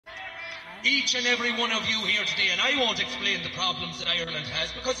each and every one of you here today, and I won't explain the problems that Ireland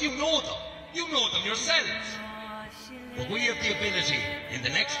has because you know them. You know them yourselves. But we have the ability in the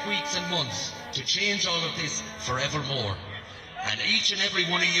next weeks and months to change all of this forevermore. And each and every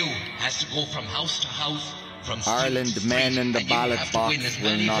one of you has to go from house to house, from Ireland, men in the ballot box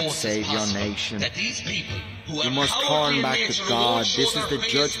will not save your nation. You must turn back to God. This is the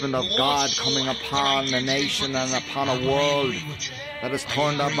judgment of God coming upon the nation and upon a world that has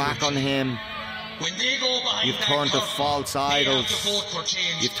turned their back on Him. You've turned to false idols.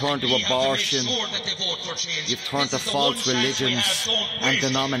 You've turned to abortion. You've turned to false religions and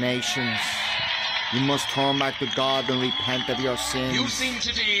denominations. You must turn back to God and repent of your sins,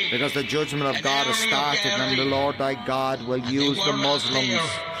 because the judgment of God has started, and the Lord thy God will use the Muslims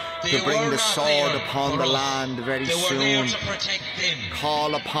to bring the sword upon the land very soon.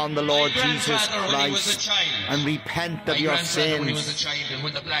 Call upon the Lord Jesus Christ and repent of your sins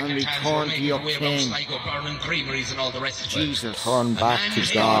and return to your King. Jesus, turn back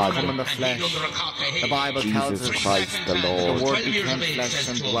to God. Come in the flesh. The Bible tells us Christ the Lord. The Word became flesh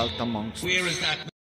and dwelt amongst us.